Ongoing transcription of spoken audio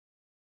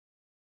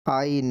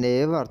I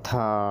never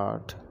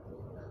thought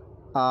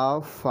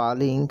of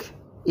falling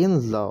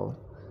in love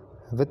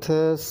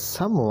with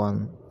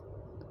someone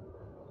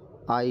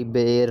I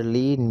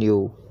barely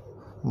knew,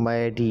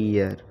 my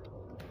dear.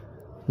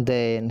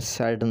 Then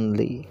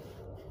suddenly,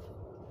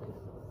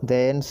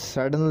 then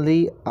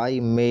suddenly, I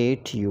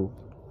met you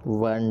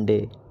one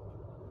day,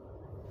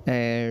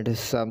 and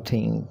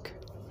something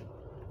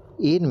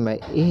in my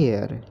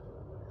ear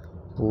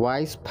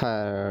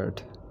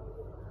whispered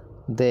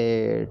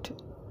that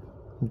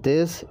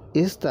this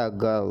is the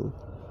girl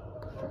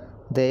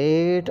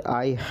that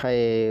I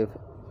have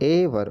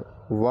ever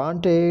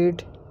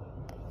wanted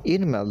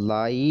in my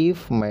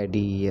life, my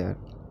dear.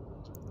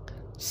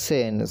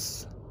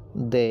 Since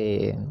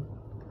then,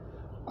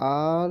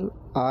 all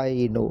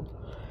I know,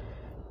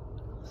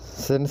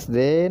 since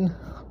then,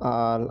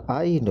 all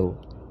I know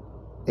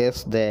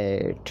is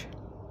that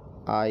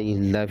I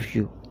love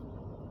you,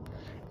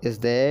 is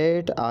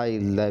that I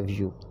love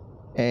you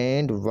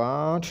and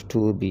want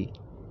to be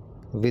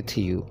with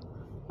you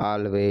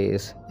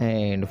always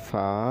and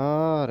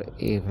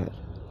forever.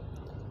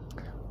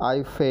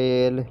 I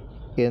fell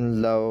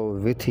in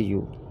love with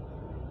you.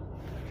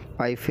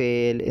 I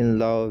fell in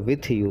love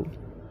with you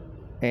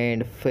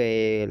and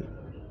fell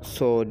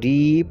so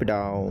deep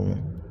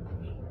down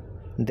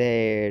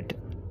that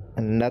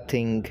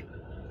nothing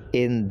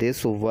in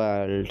this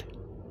world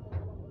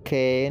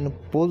can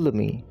pull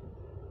me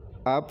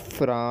up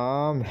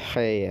from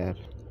here.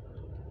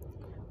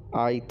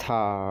 I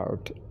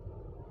thought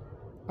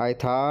I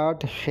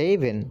thought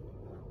heaven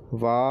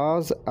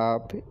was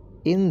up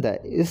in the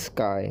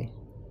sky,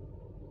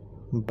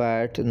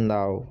 but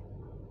now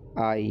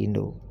I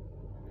know.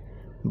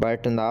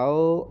 But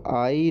now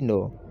I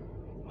know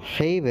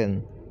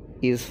heaven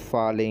is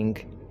falling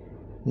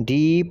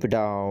deep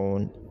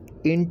down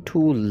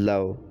into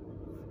love,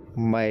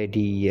 my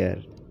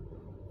dear.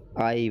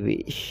 I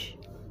wish,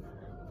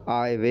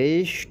 I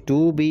wish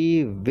to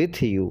be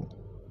with you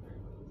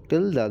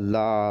till the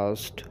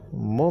last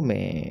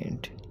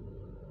moment,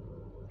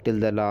 till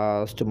the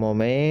last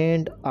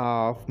moment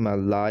of my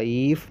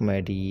life, my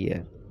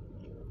dear.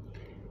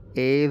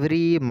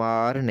 Every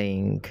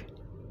morning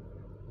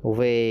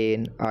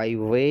when I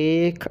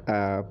wake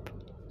up,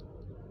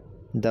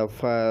 the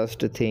first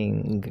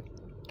thing,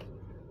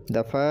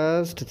 the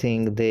first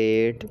thing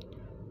that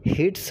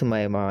hits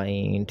my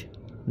mind,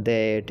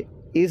 that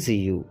is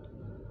you.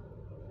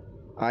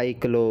 I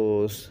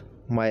close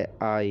my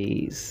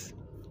eyes.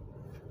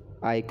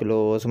 I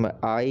close my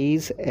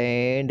eyes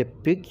and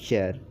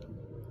picture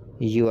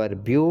your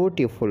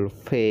beautiful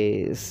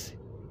face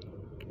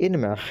in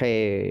my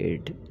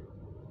head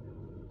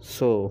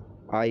so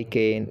I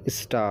can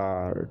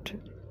start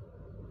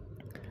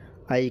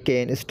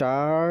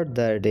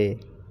the day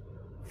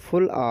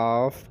full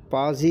of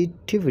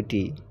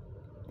positivity.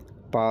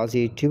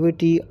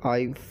 Positivity,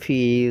 I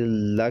feel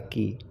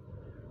lucky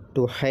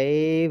to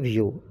have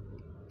you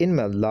in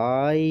my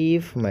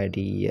life, my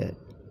dear.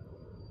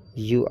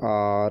 You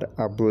are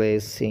a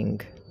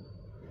blessing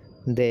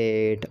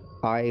that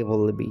I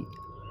will be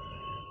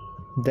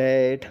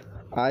that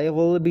I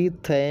will be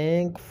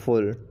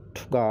thankful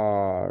to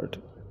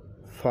God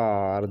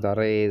for the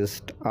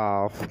rest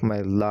of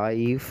my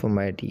life,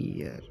 my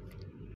dear.